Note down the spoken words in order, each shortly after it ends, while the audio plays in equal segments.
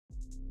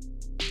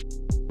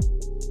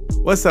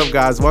What's up,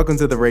 guys? Welcome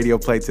to the Radio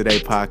Play Today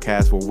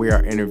podcast, where we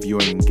are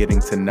interviewing and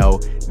getting to know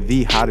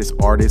the hottest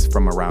artists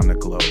from around the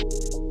globe.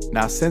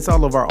 Now, since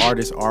all of our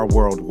artists are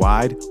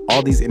worldwide,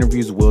 all these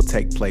interviews will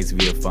take place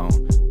via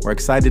phone. We're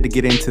excited to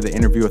get into the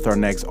interview with our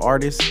next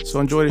artist, so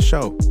enjoy the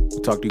show.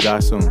 We'll talk to you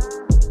guys soon.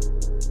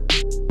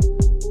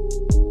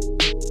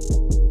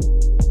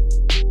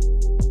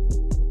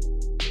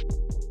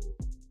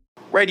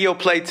 Radio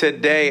Play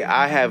Today,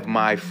 I have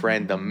my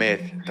friend, the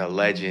myth, the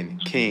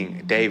legend,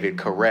 King David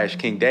Koresh.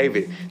 King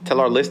David,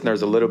 tell our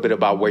listeners a little bit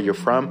about where you're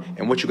from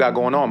and what you got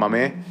going on, my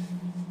man.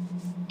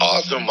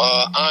 Awesome.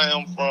 I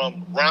am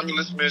from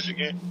Romulus,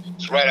 Michigan.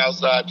 It's right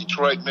outside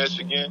Detroit,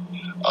 Michigan,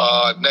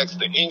 next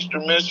to Inkster,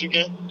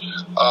 Michigan.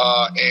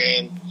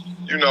 And,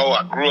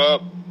 I grew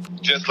up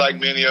just like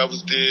many of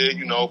us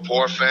did,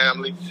 poor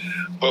family,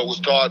 but was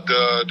taught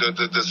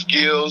the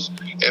skills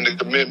and the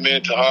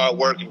commitment to hard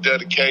work and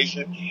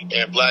dedication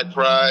and black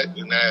pride,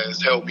 and that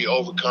has helped me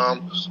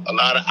overcome a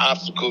lot of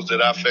obstacles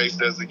that I faced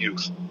as a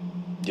youth.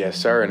 Yes,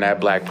 sir, and that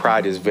black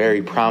pride is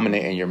very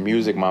prominent in your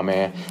music, my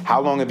man.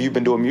 How long have you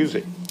been doing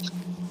music?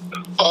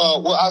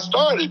 Well, I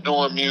started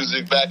doing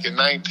music back in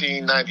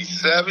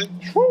 1997,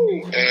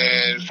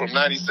 and from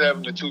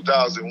 97 to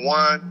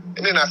 2001,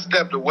 and then I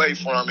stepped away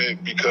from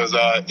it because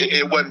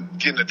it wasn't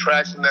getting the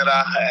traction that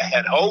I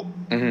had hoped.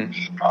 Mm-hmm.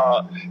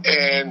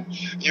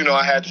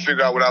 I had to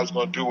figure out what I was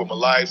going to do with my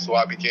life, so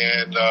I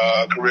began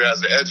a career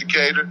as an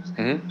educator.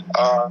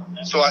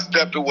 Mm-hmm. So I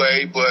stepped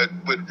away, but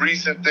with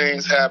recent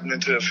things happening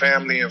to the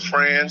family and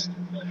friends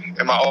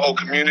in my old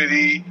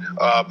community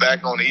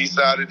back on the east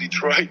side of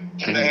Detroit,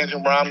 mm-hmm. and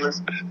in Romulus,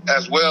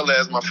 as well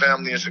as my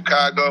family in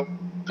Chicago,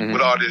 mm-hmm.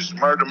 with all this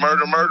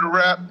murder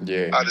rap,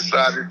 I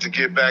decided to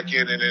get back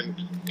in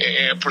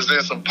and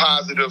present some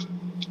positive,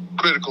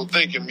 critical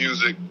thinking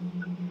music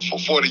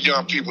for the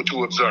young people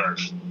to observe.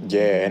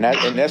 Yeah, and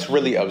that's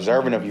really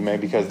observant of you, man,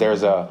 because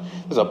there's a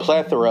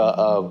plethora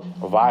of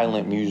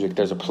violent music.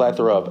 There's a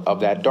plethora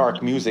of that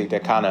dark music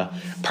that kind of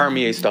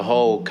permeates the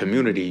whole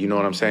community. You know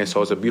what I'm saying?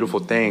 So it's a beautiful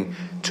thing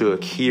to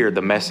hear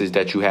the message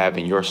that you have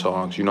in your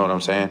songs. You know what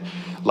I'm saying?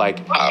 I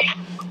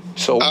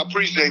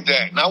appreciate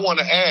that. And I want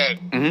to add,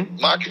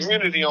 mm-hmm. my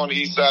community on the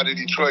east side of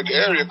Detroit, the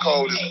area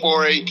code is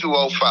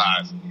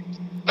 48205.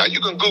 Now,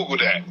 you can Google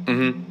that.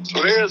 Mm-hmm.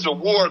 So there's a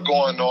war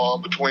going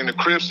on between the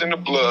Crips and the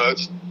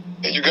Bloods,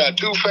 and you got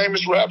two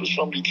famous rappers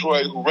from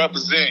Detroit who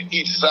represent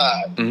each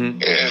side.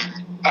 Mm-hmm. And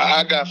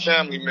I got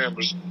family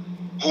members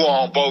who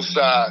are on both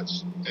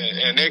sides,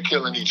 and they're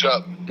killing each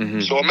other. Mm-hmm.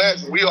 So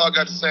imagine we all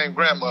got the same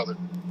grandmother,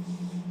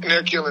 and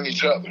they're killing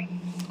each other.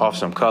 Off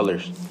some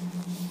colors.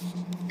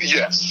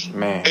 Yes.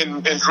 Man.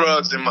 And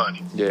drugs and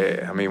money.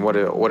 Yeah, I mean, what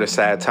a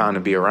sad time to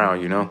be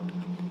around,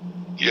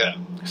 Yeah.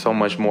 So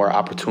much more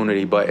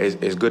opportunity, but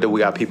it's good that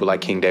we got people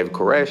like King David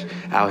Koresh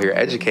out here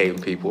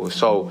educating people.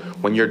 So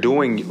when you're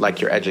doing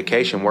your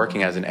education,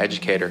 working as an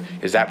educator,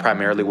 is that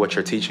primarily what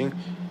you're teaching?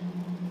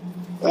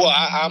 Well,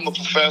 I'm a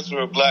professor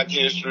of Black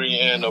history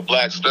and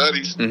Black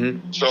studies.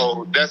 Mm-hmm.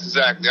 So that's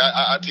exactly,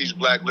 I teach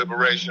Black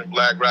liberation,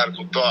 Black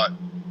radical thought.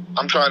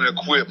 I'm trying to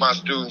equip my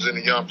students and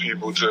the young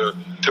people to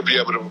be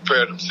able to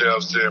prepare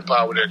themselves to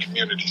empower their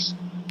communities.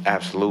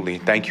 Absolutely.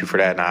 Thank you for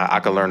that. And I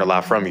can learn a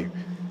lot from you.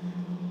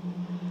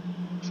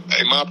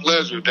 Hey, my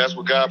pleasure. That's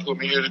what God put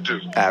me here to do.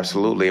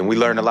 Absolutely. And we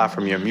learned a lot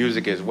from your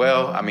music as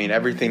well. I mean,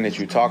 everything that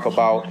you talk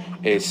about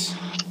is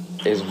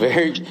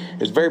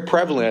very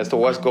prevalent as to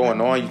what's going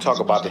on. You talk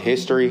about the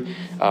history.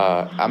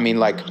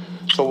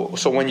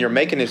 So when you're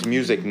making this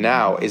music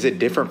now, is it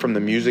different from the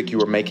music you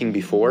were making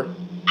before?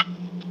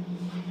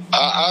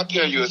 I'll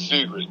tell you a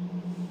secret.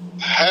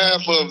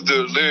 Half of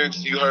the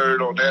lyrics you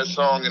heard on that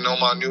song and on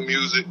my new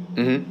music,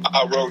 mm-hmm.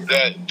 I wrote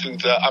that in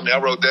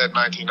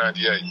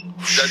 1998.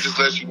 That just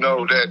lets you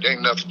know that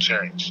ain't nothing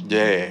changed.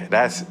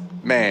 Yeah,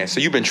 so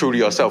you've been true to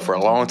yourself for a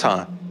long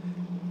time.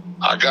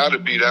 I gotta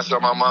be. That's how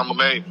my mama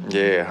made me.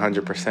 Yeah,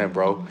 100%,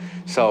 bro.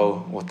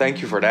 So, well,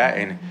 thank you for that.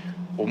 And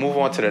we'll move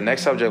on to the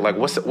next subject.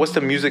 What's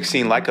the music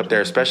scene like up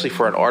there, especially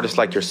for an artist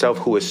like yourself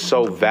who is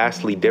so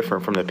vastly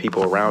different from the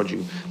people around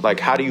you?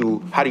 How do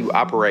you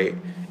operate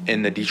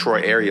in the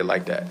Detroit area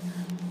like that?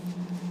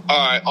 All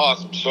right,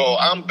 awesome. So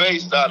I'm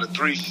based out of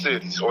three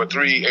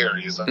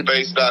areas. I'm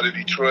based out of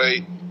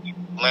Detroit,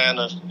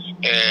 Atlanta,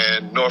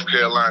 and North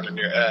Carolina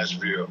near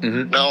Asheville.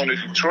 Mm-hmm. Now on the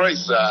Detroit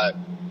side,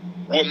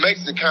 what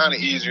makes it kind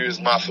of easier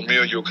is my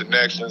familial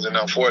connections. And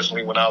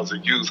unfortunately, when I was a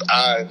youth,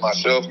 I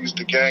myself used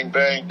to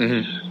gangbang.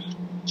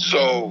 Mm-hmm.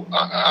 So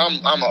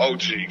I'm an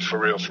OG, for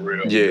real.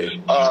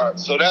 Yeah.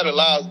 So that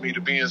allows me to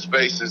be in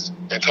spaces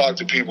and talk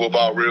to people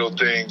about real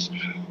things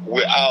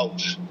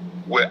without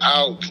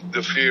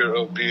the fear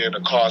of being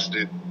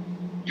accosted,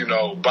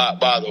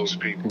 by those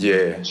people.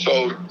 Yeah.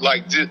 So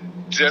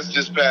just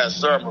this past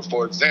summer,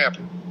 for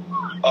example,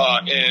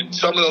 and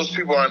some of those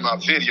people are in my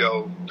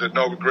video, the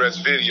No Regrets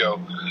video.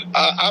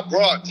 I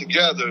brought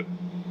together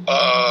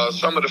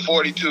some of the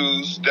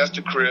 42s, that's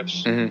the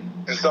Crips,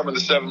 mm-hmm. and some of the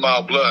 7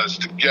 Mile Bloods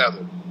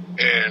together,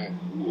 and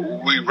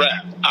we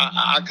rap.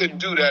 I couldn't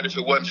do that if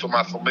it wasn't for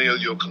my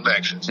familial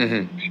connections.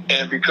 Mm-hmm.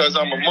 And because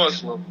I'm a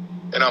Muslim,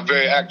 and I'm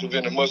very active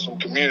in the Muslim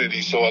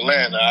community. So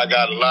Atlanta, I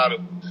got a lot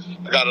of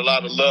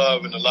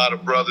love and a lot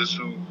of brothers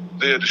who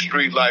lived the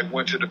street life,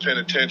 went to the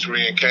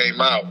penitentiary and came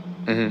out.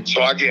 Mm-hmm.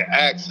 So I get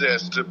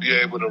access to be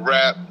able to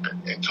rap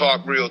and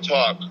talk real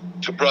talk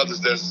to brothers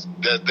that's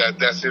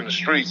in the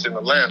streets in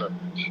Atlanta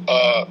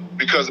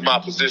because of my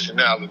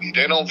positionality.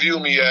 They don't view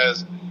me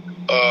as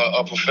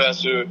a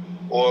professor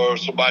or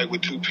somebody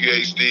with 2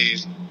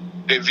 PhDs.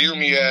 They view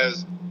me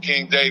as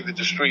King David,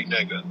 the street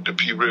nigga, to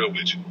be real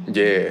with you.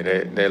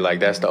 Yeah, they're like,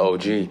 that's the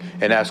OG.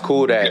 And that's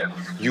cool that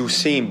you've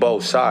seen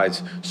both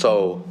sides,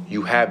 so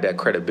you have that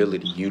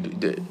credibility.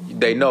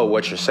 They know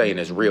what you're saying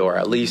is real, or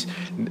at least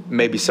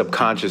maybe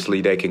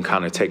subconsciously they can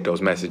kind of take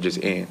those messages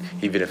in,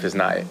 even if it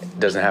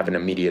doesn't have an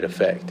immediate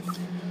effect.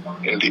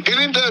 And it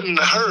doesn't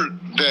hurt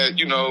that,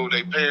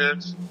 their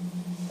parents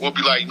will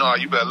be like, no,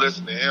 you better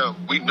listen to him.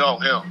 We know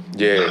him.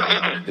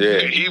 Yeah.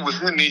 He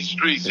was in these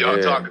streets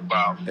y'all talking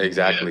about.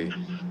 Exactly. Yeah.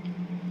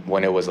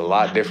 When it was a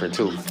lot different,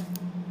 too.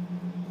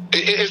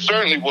 It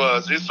certainly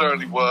was. It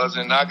certainly was.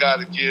 And I got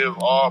to give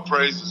all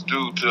praises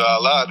due to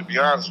Allah, to be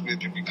honest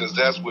with you, because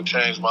that's what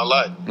changed my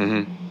life.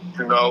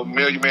 Mm-hmm.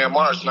 Million Man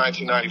March,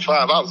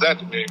 1995. I was at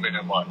the Million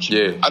Man March.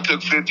 Yeah. I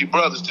took 50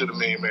 brothers to the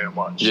Million Man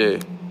March. Yeah.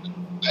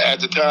 At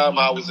the time,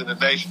 I was in the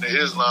Nation of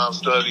Islam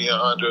studying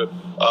under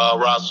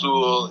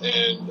Rasul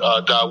and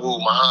Dawood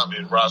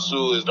Muhammad.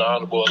 Rasul is the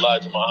Honorable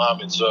Elijah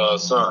Muhammad's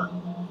son.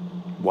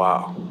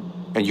 Wow.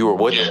 And you were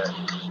with him?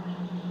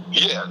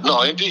 Yeah,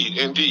 no, indeed.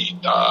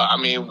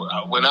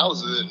 When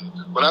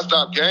I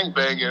stopped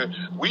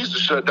gangbanging, we used to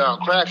shut down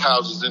crack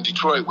houses in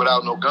Detroit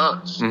without no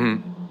guns.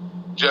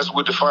 Mm-hmm. Just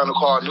with the Final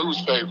Call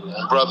newspaper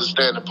and brothers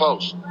standing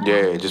post.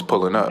 Yeah, just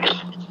pulling up.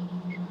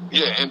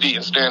 Yeah, indeed,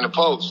 and standing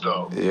post,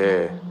 though.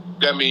 Yeah.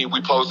 That means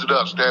we posted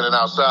up, standing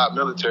outside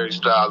military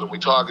style, and we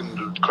talking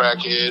to the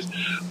crackheads,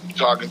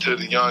 talking to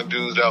the young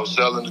dudes that was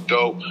selling the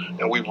dope,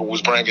 and we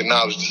was bringing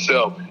knowledge to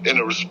self. And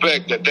the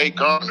respect that they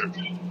garnered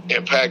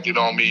impacted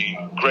on me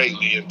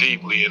greatly and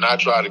deeply, and I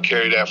try to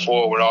carry that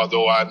forward,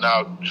 although I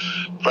now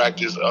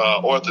practice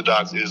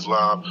Orthodox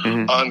Islam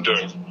under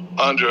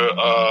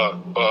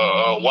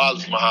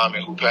Wallace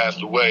Muhammad, who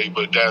passed away,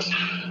 but that's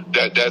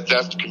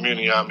the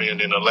community I'm in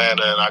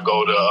Atlanta, and I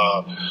go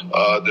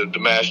to the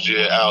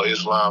Masjid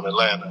Al-Islam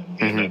Atlanta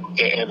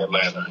in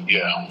Atlanta.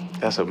 Yeah.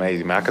 That's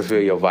amazing, man. I can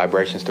feel your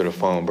vibrations through the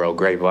phone, bro.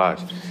 Great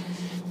vibes.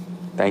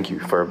 Thank you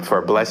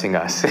for blessing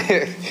us.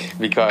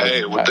 Because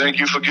thank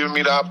you for giving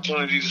me the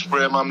opportunity to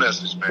spread my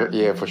message, man.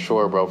 Yeah, for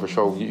sure, bro. For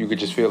sure. You could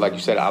just feel, like you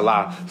said,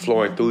 Allah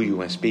flowing through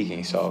you and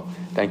speaking. So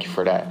thank you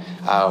for that.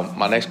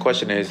 My next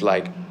question is,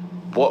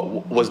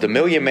 what was the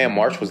Million Man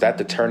March? Was that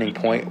the turning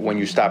point when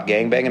you stopped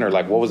gangbanging, or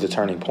what was the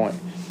turning point?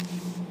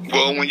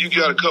 Well, when you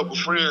got a couple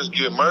friends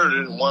get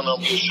murdered and one of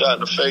them get shot in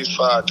the face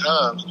 5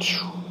 times,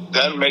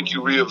 that'll make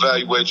you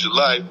reevaluate your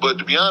life. But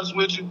to be honest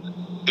with you,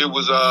 it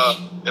was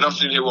and I'm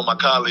sitting here with my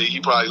colleague. He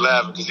probably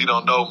laughing because he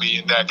don't know me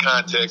in that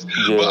context.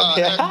 Yeah.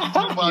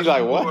 But He's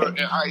like, what?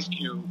 And Ice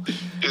Cube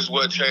is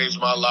what changed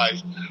my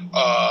life.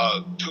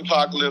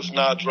 Tupacalypse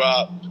Now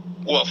dropped.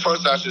 Well,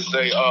 first I should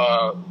say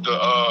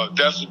the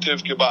death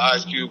certificate by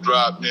Ice Cube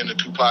dropped, and then the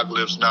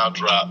Tupacalypse Now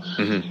dropped.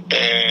 Mm-hmm.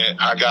 And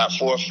I got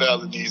 4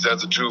 felonies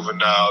as a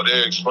juvenile.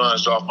 They're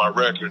expunged off my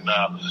record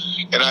now.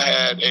 And I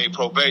had a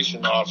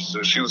probation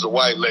officer. She was a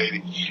white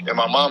lady. And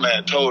my mama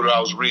had told her I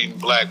was reading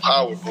Black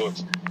Power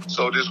books.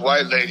 So this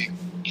white lady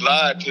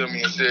lied to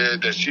me and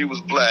said that she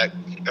was black.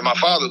 And my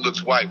father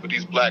looks white, but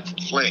he's black from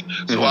Flint.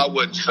 So I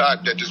wasn't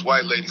shocked that this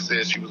white lady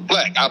said she was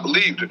black. I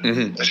believed her.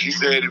 Mm-hmm. And she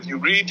said, if you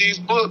read these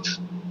books,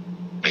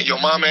 and your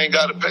mama ain't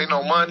got to pay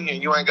no money,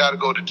 and you ain't got to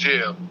go to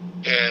jail.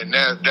 And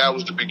that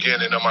was the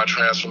beginning of my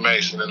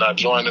transformation. And I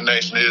joined the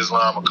Nation of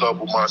Islam a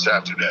couple months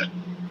after that.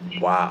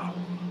 Wow.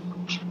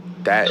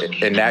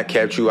 That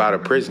kept you out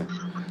of prison.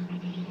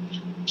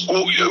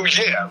 Well,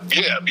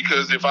 yeah,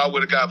 because if I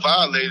would have got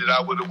violated,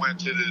 I would have went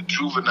to the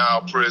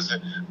juvenile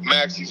prison,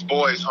 Maxie's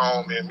Boys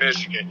Home in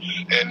Michigan.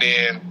 And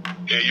then,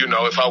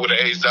 if I would have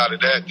aged out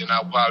of that, then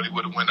I probably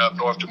would have went up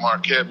north to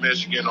Marquette,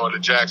 Michigan, or the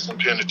Jackson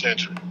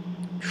Penitentiary.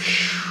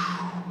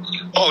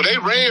 Oh, they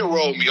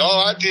railroaded me.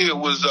 All I did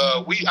was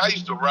I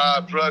used to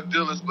rob drug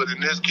dealers, but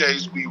in this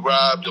case, we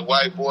robbed a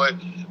white boy.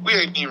 We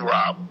ain't even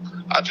robbed him.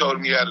 I told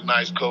him he had a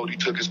nice coat. He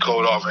took his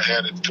coat off and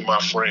handed it to my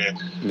friend.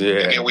 Yeah.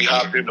 And then we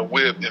hopped in the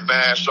whip and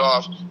mashed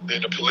off.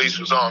 Then the police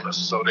was on us.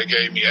 So they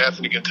gave me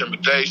ethnic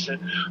intimidation,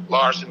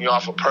 larceny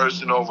off a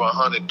person over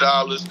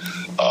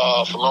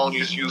 $100,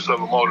 felonious use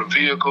of a motor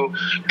vehicle,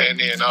 and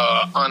then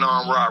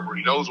unarmed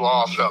robbery. Those were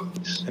all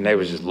felonies. And they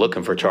was just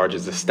looking for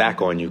charges to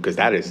stack on you, because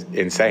that is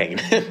insane.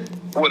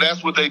 Well,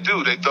 that's what they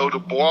do. They throw the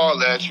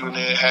ball at you and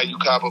then have you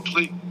cop a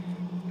plea.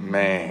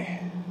 Man.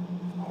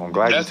 I'm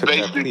glad you took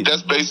that plea.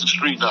 That's basic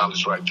street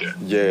knowledge right there.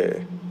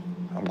 Yeah.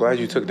 I'm glad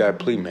you took that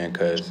plea, man,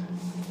 because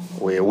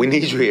we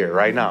need you here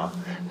right now.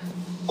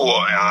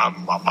 Well,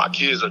 my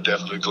kids are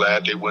definitely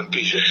glad they wouldn't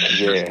be here.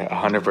 Yeah,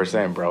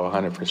 100%, bro,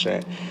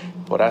 100%.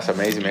 Well, that's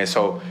amazing, man.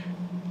 So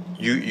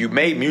you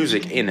made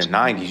music in the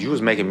 90s. You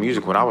was making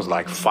music when I was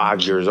like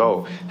 5 years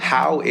old.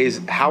 How is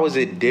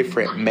it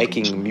different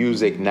making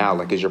music now?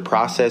 Like, is your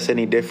process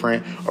any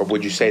different, or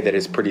would you say that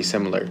it's pretty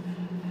similar?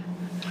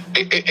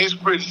 It's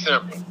pretty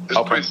simple.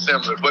 It's pretty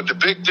similar. But the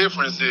big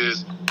difference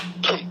is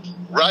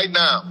right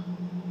now,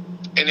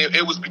 and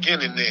it was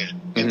beginning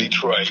then in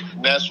Detroit.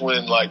 And that's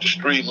when, like, the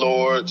Street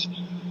Lords,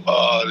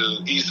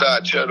 the East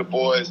Side Cheddar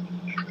Boys,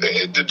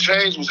 the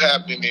change was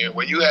happening then,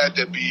 where you had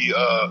to be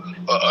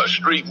a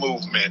street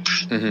movement.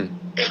 And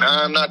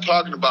I'm not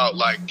talking about,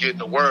 like, getting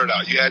the word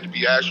out. You had to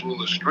be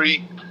actual a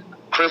street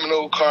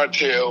criminal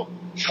cartel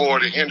for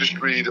the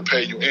industry to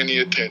pay you any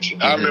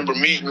attention. I remember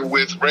meeting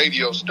with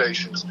radio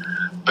stations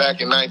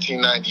back in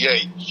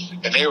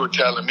 1998, and they were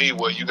telling me,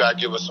 well, you got to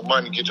give us some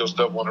money to get your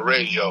stuff on the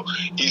radio.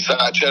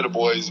 Eastside Cheddar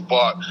Boys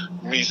bought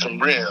me some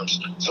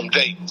rims, some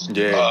dates.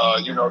 Yeah.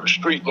 The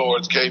Street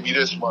Lords gave me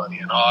this money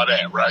and all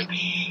that, right?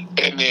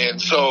 And then,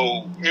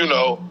 so,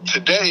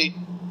 today,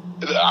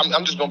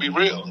 I'm just going to be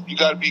real. You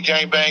got to be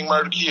gang, bang,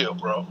 murder, kill,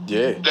 bro.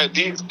 Yeah. That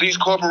these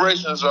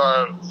corporations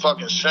are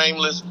fucking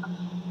shameless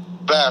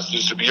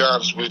bastards, to be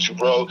honest with you,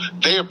 bro.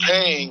 They're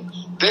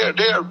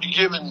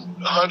giving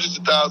hundreds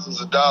of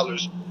thousands of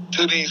dollars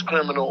to these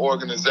criminal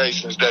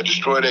organizations that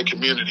destroy their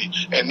community,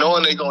 and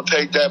knowing they're going to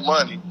take that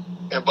money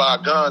and buy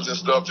guns and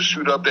stuff to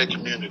shoot up their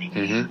community.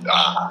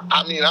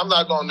 I'm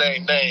not going to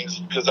name names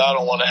because I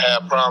don't want to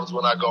have problems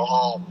when I go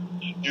home,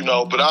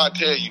 but I'll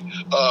tell you,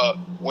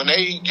 when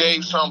they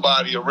gave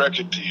somebody a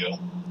record deal,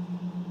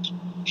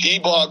 he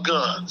bought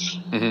guns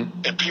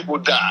and people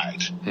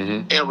died.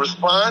 In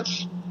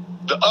response,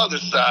 the other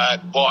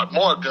side bought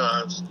more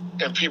guns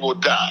and people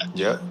died.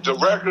 Yeah. The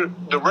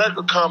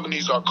record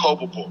companies are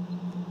culpable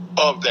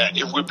of that,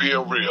 if we're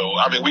being real.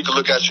 I mean, we can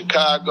look at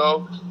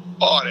Chicago,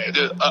 all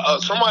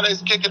that. Somebody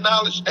that's kicking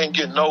knowledge ain't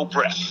getting no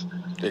breath.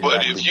 Exactly.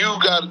 But if you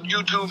got a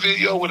YouTube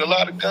video with a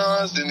lot of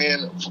guns, and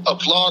then a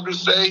vlogger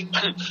say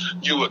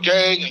you a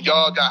gang and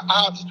y'all got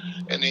ops,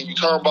 and then you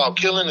talk about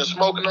killing and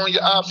smoking on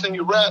your ops and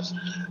your raps,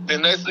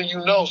 then next thing you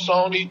know,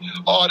 Sony,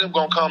 all them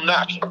gonna come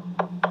knocking.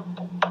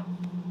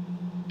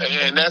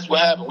 And that's what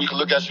happened. We can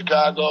look at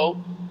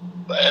Chicago,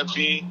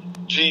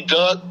 FVG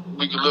Doug.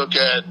 We can look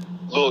at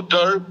Lil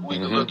Durk. We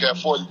can look at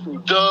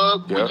 42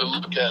 Doug. We can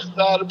look at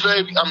Sada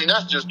Baby. I mean,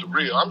 that's just the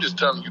real. I'm just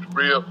telling you the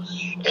real.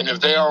 And if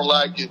they don't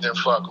like it, then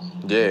fuck them.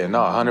 Yeah, no,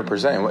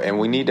 100%. And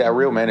we need that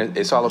real, man.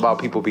 It's all about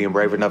people being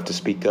brave enough to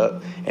speak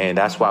up. And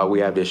that's why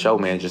we have this show,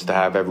 man, just to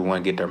have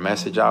everyone get their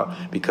message out,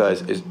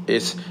 because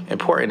it's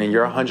important, and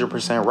you're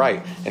 100%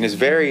 right. And it's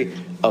very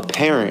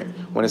apparent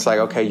when it's like,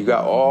 okay, you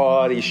got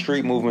all these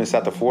street movements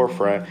at the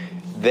forefront.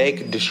 They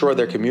could destroy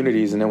their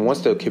communities, and then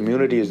once the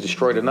community is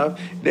destroyed enough,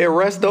 they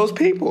arrest those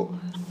people.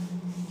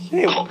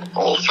 Yeah.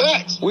 All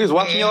facts. We was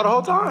watching y'all the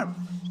whole time.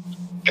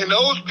 And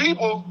those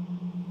people,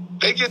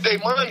 they get their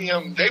money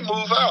and they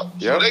move out.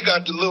 Yep. So they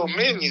got the little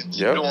minions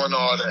doing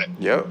all that.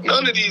 Yep.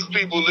 None of these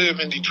people live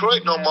in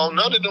Detroit no more.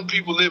 None of them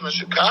people live in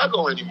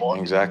Chicago anymore.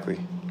 Exactly.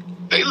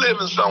 They live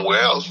in somewhere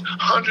else,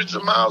 hundreds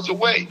of miles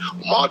away,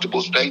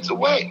 multiple states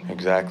away.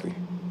 Exactly.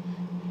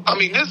 I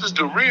mean, this is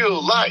the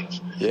real life.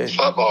 Yeah.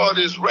 Fuck all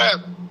this rap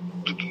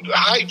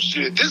hype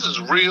shit. This is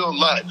real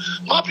life.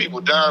 My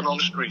people dying on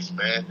the streets,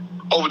 man,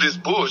 over this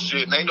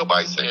bullshit, and ain't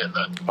nobody saying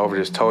nothing. Over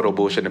this total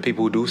bullshit. And the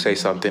people who do say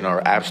something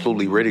are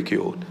absolutely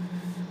ridiculed.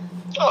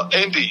 Oh,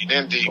 indeed.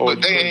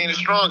 But they ain't as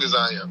strong as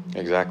I am.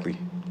 Exactly.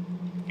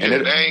 And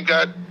they ain't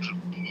got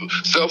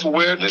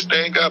self-awareness. They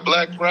ain't got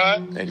black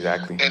pride.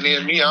 Exactly. And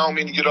then me, I don't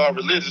mean to get all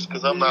religious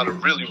because I'm not a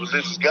really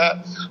religious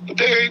guy, but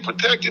they ain't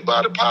protected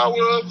by the power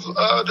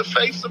of the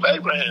faith of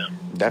Abraham.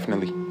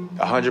 Definitely.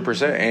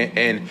 100%.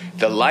 And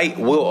the light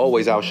will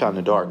always outshine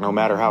the dark, no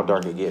matter how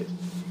dark it gets.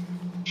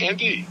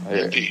 Indeed.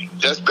 Indeed.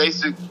 That's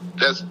basic.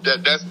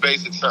 That's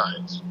basic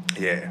science.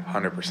 Yeah,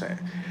 100%.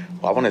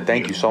 Well, I want to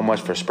thank you so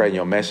much for spreading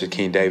your message,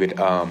 King David.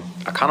 I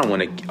kind of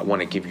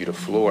want to give you the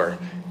floor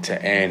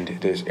to end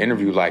this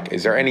interview. Like,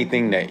 is there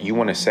anything that you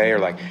want to say, or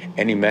like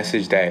any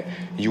message that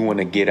you want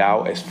to get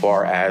out as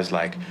far as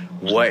like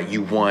what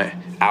you want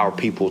our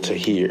people to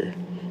hear,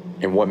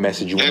 and what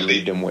message you want to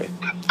leave them with?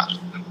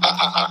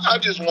 I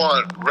just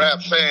want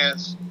rap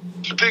fans,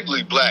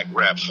 particularly black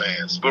rap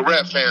fans, but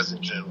rap fans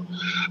in general,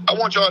 I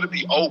want y'all to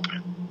be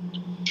open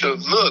to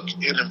look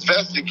and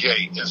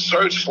investigate and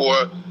search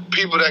for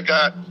people that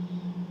got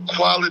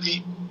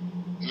quality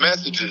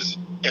messages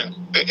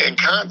and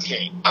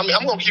content. I mean,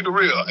 I'm going to keep it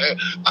real.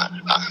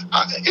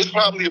 It's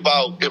probably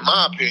about, in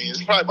my opinion,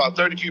 it's probably about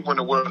 30 people in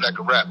the world that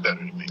can rap better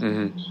than me.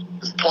 Mm-hmm.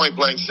 It's point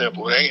blank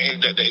simple.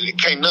 They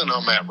can't none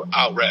of them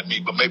out rap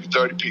me, but maybe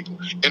 30 people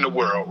in the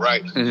world,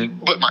 right?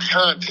 Mm-hmm. But my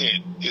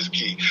content is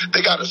key.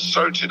 They got to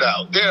search it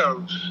out. There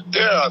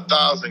are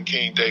 1,000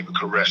 King David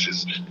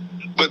Koreshes,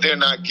 but they're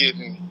not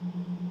getting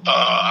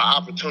an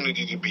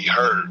opportunity to be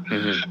heard.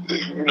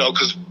 Mm-hmm. You know,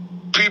 because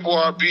people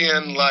are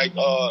being like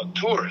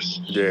tourists.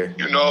 Yeah.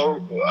 You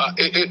know,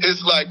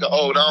 it's like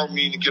I don't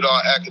mean to get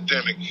all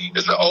academic.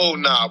 It's an old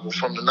novel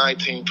from the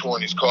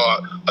 1920s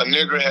called A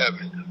Nigger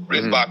Heaven,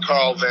 written by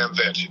Carl Van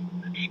Vechten.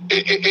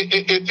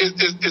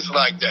 It's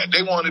like that.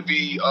 They want to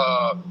be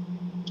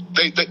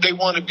they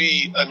want to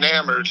be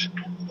enamored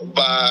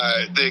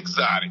by the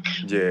exotic,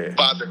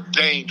 by the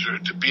danger,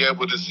 to be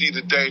able to see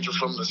the danger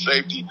from the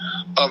safety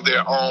of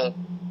their own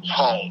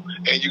home.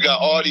 And you got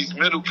all these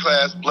middle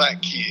class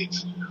black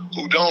kids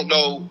who don't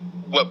know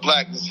what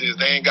blackness is.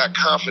 They ain't got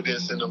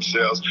confidence in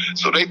themselves,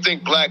 so they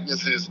think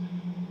blackness is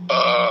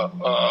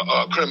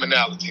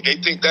criminality. They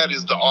think that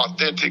is the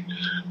authentic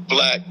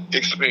black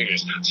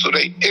experience. So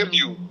they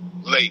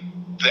emulate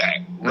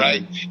that,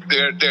 right?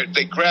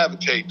 They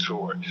gravitate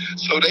toward.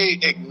 So they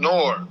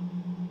ignore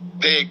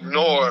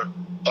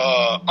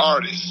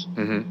artists,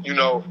 you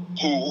know,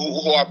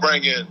 who are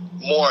bringing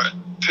more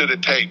to the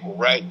table,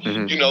 right?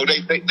 You know,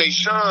 they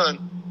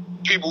shun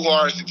people who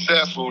are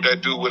successful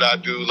that do what I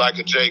do, like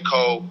a J.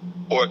 Cole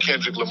or a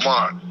Kendrick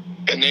Lamar,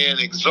 and then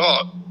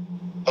exalt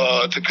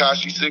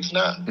Tekashi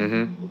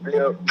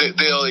 6ix9ine.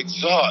 They'll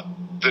exalt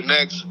the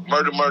next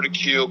murder,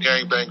 kill,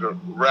 gangbanger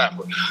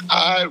rapper.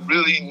 I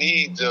really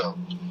need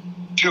them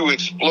to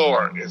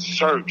explore and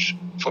search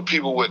for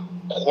people with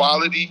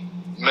quality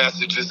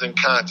messages and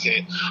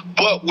content,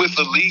 but with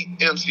elite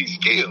MC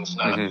skills.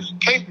 Now,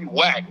 can't be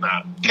whack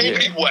now. Can't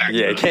be whack.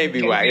 Yeah, it can't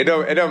be whack. It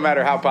don't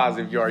matter how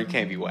positive you are, you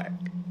can't be whack.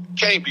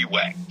 Can't be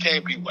whack.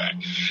 Can't be whack.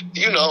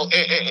 You know,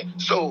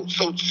 so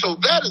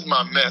that is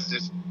my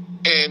message.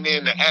 And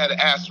then to add an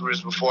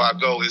asterisk before I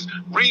go is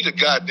read a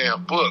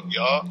goddamn book,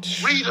 y'all.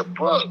 Read a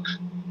book.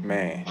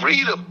 Man.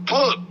 Read a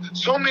book.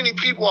 So many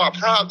people are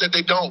proud that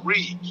they don't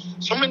read.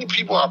 So many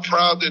people are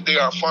proud that they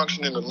are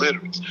functioning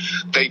illiterates.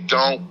 They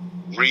don't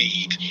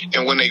read.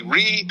 And when they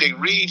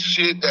read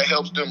shit that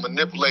helps them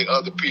manipulate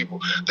other people.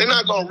 They're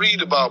not going to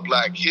read about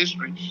black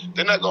history.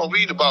 They're not going to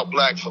read about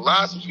black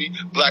philosophy,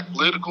 black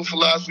political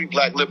philosophy,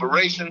 black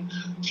liberation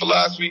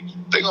philosophy.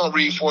 They're going to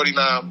read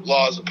 49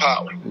 Laws of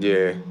Power.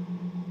 Yeah.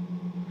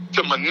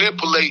 To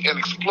manipulate and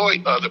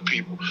exploit other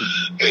people.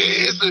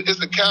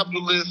 It's a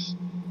capitalist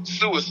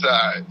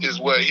suicide is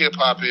what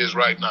hip-hop is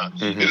right now.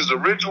 It is a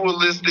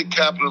ritualistic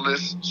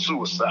capitalist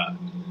suicide.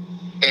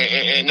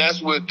 And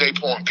that's what they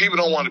point. People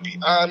don't want to be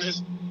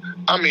honest.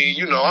 I mean,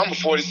 you know, I'm a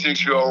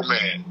 46-year-old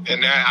man,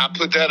 and I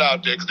put that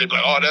out there because they're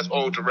like, oh, that's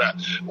old to rap.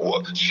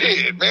 Well,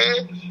 shit,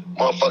 man.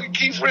 Motherfucking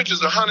Keith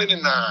Richards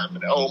 109.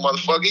 That old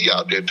motherfucker, he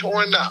out there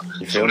touring out.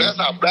 So that's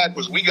how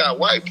backwards. We got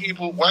white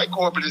people, white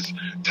corporates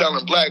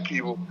telling black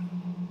people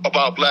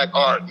about black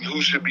art and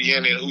who should be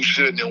in it and who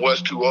shouldn't and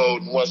what's too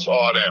old and what's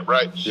all that,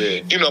 right?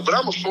 Yeah. You know, but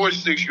I'm a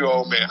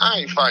 46-year-old man. I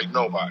ain't fighting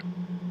nobody.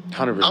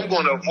 100%. I'm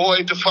going to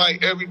avoid the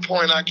fight every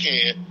point I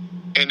can.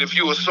 And if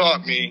you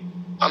assault me,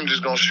 I'm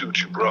just going to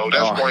shoot you, bro.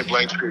 That's point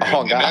blank period.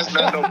 And that's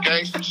not no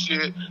gangster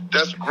shit.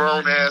 That's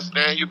grown ass,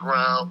 stand your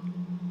ground,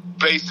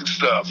 basic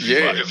stuff.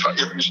 Yeah. If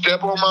you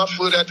step on my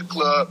foot at the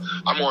club,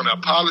 I'm going to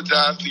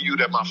apologize to you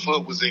that my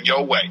foot was in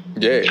your way.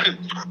 Yeah.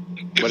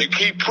 If you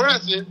keep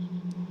pressing,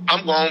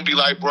 I'm going to be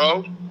like,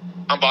 bro,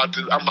 I'm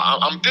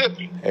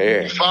dipping.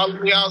 Yeah. You follow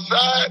me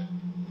outside,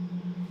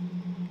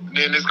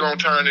 then it's going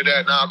to turn to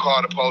that. Now I'll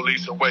call the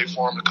police and wait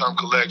for them to come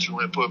collect you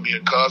and put me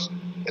in cuffs.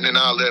 And then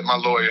I'll let my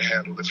lawyer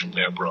handle it from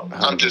there, bro.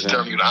 100%. I'm just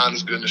telling you the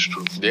honest goodness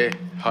truth. Yeah,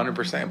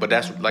 100%. But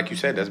that's, like you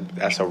said,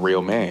 that's a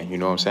real man. You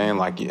know what I'm saying?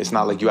 Like, it's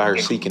not like you out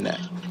here seeking that.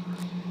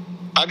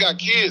 I got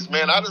kids,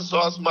 man. I done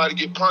saw somebody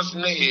get punched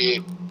in the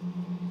head,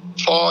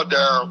 fall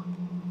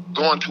down,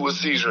 go into a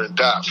seizure, and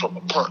die from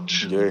a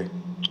punch. Yeah,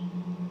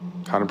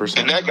 100%.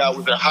 And that guy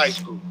was in high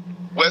school.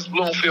 West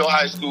Bloomfield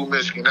High School,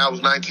 Michigan. That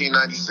was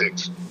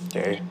 1996.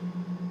 Yeah.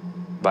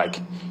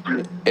 Like,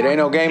 it ain't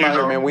no game out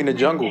here, man. We in the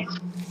jungle.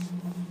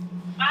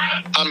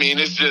 I mean,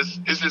 it's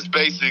just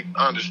basic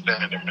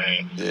understanding,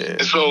 man. Yeah.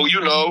 And so,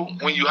 you know,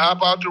 when you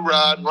hop out the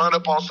ride, run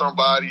up on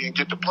somebody and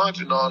get the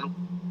punching on them,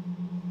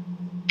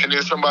 and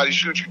then somebody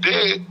shoot you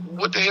dead,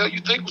 what the hell you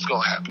think was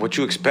going to happen? What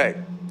you expect?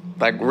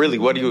 Like, really,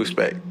 what do you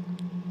expect?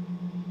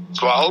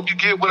 So I hope you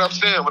get what I'm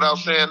saying without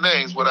saying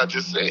names, what I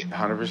just said.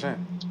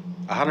 100%.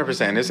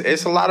 100%.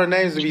 It's a lot of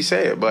names to be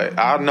said, but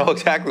I know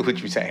exactly what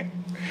you're saying.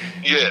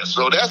 Yeah,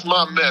 so that's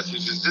my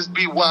message, is just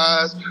be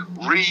wise,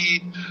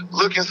 read,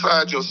 look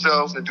inside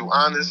yourself, and do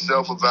honest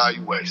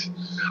self-evaluation.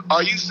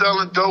 Are you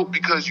selling dope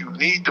because you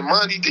need the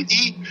money to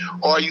eat,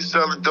 or are you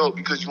selling dope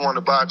because you want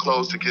to buy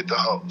clothes to get the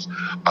hoes?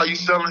 Are you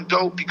selling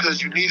dope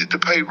because you needed to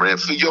pay rent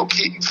for your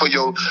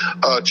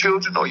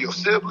children or your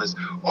siblings,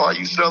 or are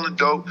you selling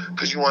dope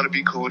because you want to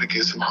be cool to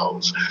get some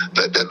hoes?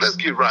 Let's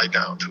get right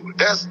down to it.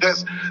 That's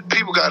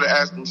people got to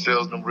ask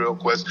themselves them real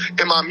questions.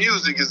 And my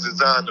music is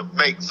designed to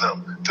make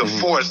them, to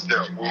force them.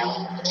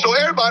 So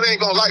everybody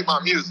ain't gonna like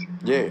my music.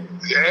 Yeah.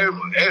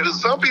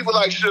 Some people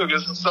like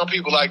sugars and some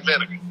people like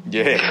vinegar.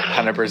 Yeah,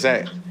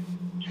 100%.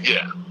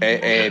 Yeah.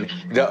 And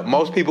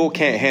most people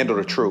can't handle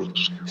the truth.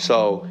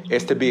 So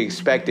it's to be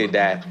expected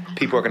that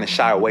people are going to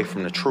shy away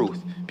from the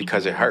truth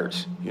because it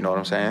hurts. You know what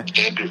I'm saying?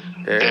 Indeed.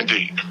 Yeah.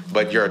 Indeed.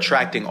 But you're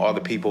attracting all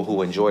the people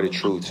who enjoy the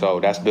truth. So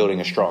that's building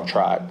a strong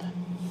tribe.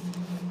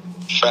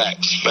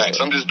 Facts.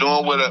 I'm just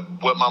doing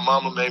what my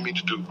mama made me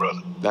to do,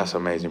 brother. That's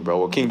amazing, bro.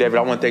 Well, King David,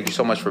 I want to thank you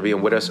so much for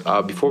being with us.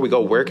 Before we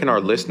go, where can our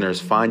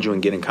listeners find you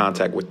and get in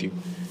contact with you?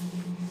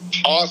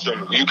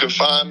 Awesome. You can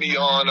find me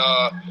on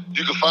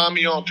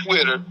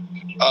Twitter.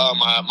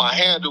 My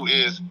handle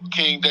is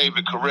King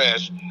David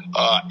Koresh.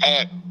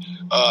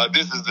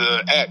 This is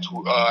the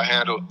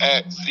handle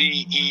at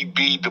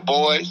CEB Du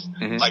Bois,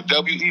 like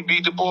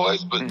WEB Du Bois.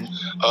 But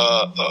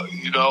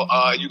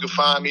you can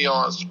find me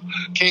on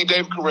King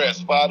David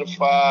Koresh,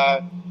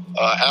 Spotify,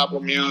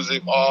 Apple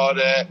Music, all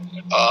that.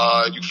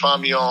 You can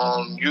find me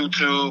on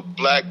YouTube,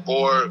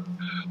 Blackboard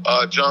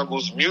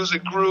Jungle's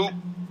music group.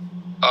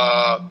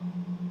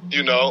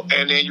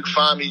 And then you can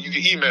find me. You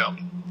can email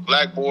me.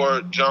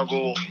 Blackboard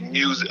Jungle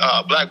Music,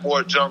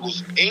 Blackboard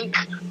Jungles Inc.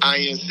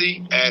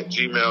 INC at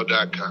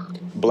gmail.com.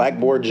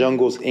 Blackboard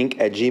Jungles Inc.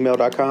 at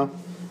gmail.com.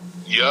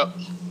 Yep.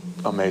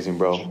 Amazing,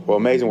 bro. Well,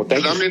 amazing. Well,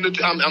 thank you. I'm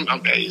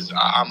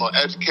an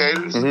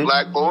educator. This is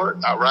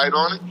Blackboard. I write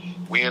on it.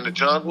 We in the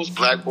jungles.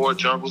 Blackboard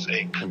Jungles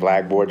Inc.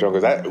 Blackboard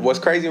Jungles. What's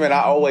crazy, man?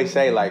 I always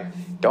say, like,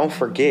 don't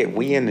forget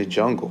we in the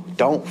jungle.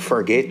 Don't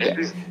forget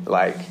that.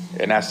 Like,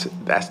 and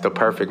that's the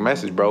perfect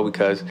message, bro,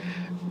 because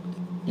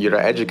you're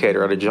the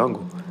educator of the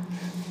jungle.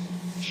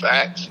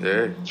 Facts.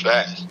 Yeah.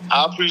 Facts.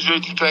 I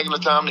appreciate you taking the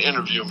time to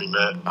interview me,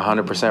 man.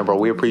 100%, bro.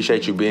 We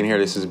appreciate you being here.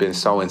 This has been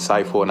so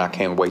insightful, and I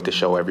can't wait to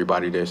show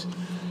everybody this.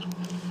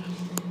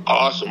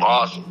 Awesome.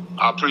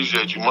 I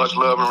appreciate you. Much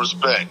love and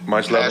respect.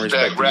 Much love and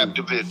respect. Rap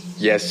Division.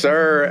 Yes,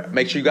 sir.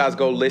 Make sure you guys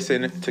go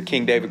listen to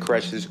King David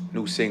Koresh's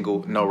new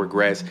single, No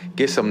Regrets.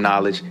 Get some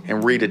knowledge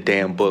and read a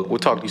damn book. We'll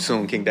talk to you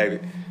soon, King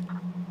David.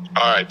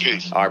 All right,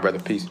 peace. All right, brother.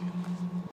 Peace.